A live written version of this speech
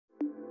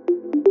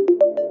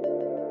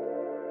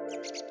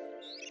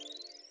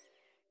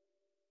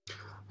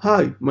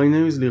Hi, my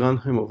name is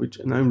Liran Haimovich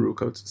and I'm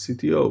Rookout's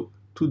CTO.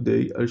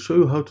 Today I'll show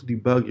you how to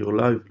debug your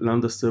live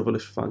Lambda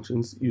serverless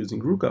functions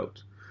using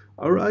Rookout.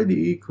 Our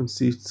IDE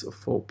consists of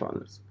 4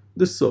 panels: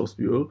 the source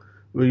viewer,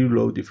 where you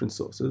load different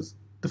sources;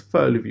 the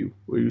file view,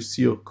 where you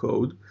see your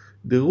code;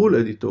 the rule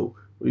editor,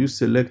 where you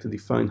select and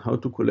define how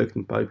to collect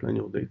and pipeline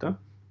your data;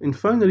 and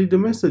finally the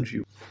message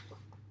view.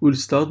 We'll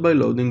start by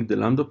loading the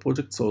Lambda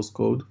project source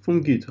code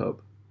from GitHub.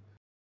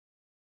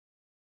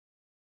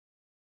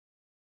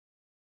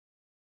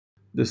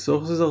 The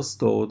sources are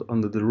stored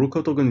under the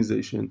Rookout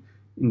organization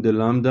in the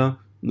Lambda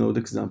node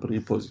example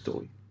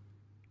repository.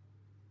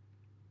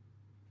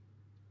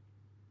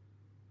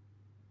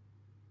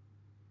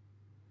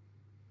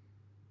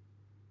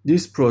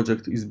 This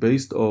project is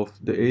based off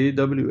the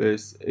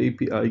AWS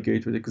API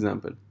Gateway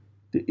example,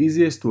 the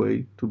easiest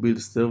way to build a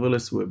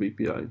serverless web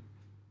API.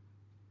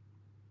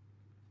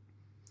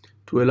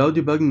 To allow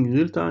debugging in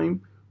real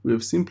time, we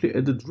have simply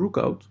added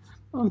Rookout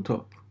on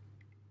top.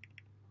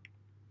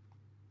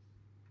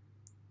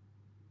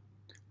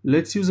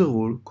 Let's use a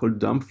rule called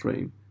dump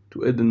frame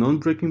to add a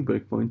non-breaking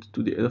breakpoint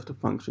to the end of the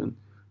function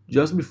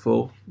just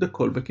before the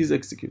callback is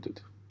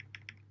executed.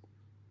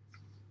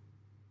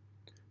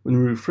 When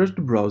we refresh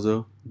the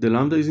browser, the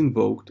Lambda is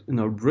invoked and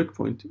our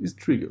breakpoint is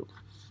triggered.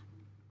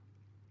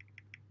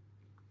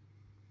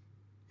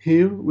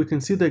 Here we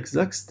can see the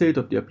exact state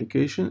of the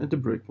application at the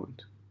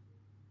breakpoint.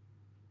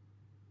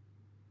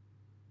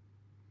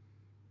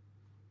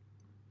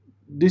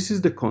 This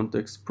is the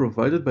context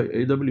provided by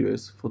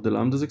AWS for the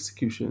Lambda's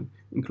execution,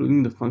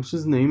 including the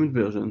function's name and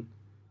version,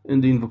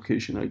 and the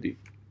invocation ID.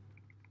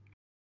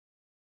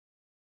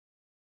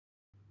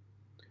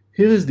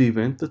 Here is the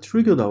event that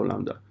triggered our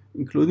Lambda,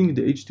 including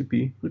the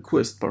HTTP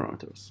request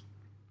parameters.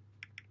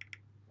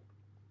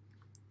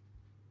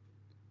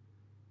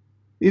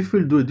 If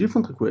we'll do a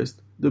different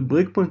request, the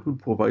breakpoint will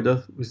provide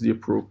us with the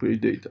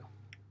appropriate data.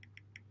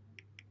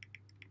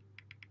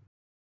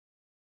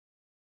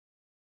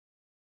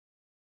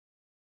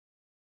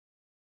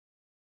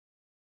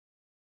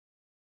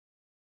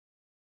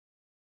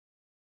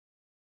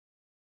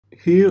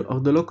 Here are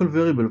the local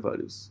variable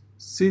values.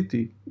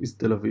 City is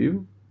Tel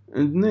Aviv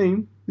and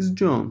name is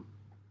John.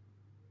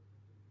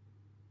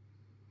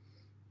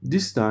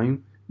 This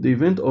time, the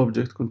event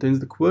object contains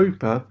the query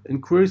path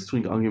and query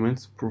string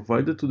arguments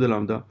provided to the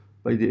Lambda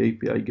by the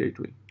API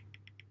gateway.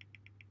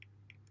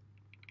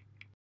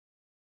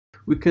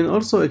 We can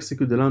also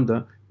execute the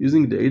Lambda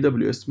using the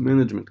AWS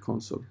Management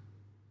Console.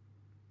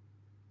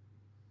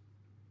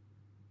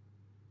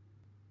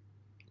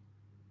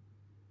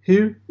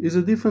 Here is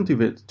a different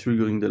event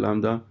triggering the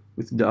Lambda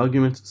with the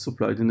arguments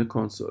supplied in the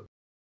console.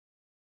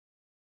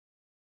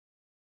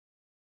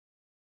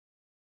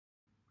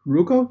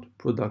 Rookout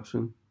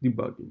Production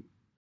Debugging.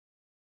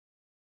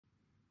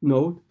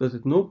 Note that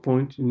at no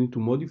point you need to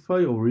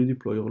modify or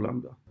redeploy your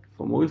Lambda.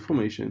 For more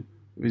information,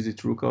 visit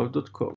rookout.com.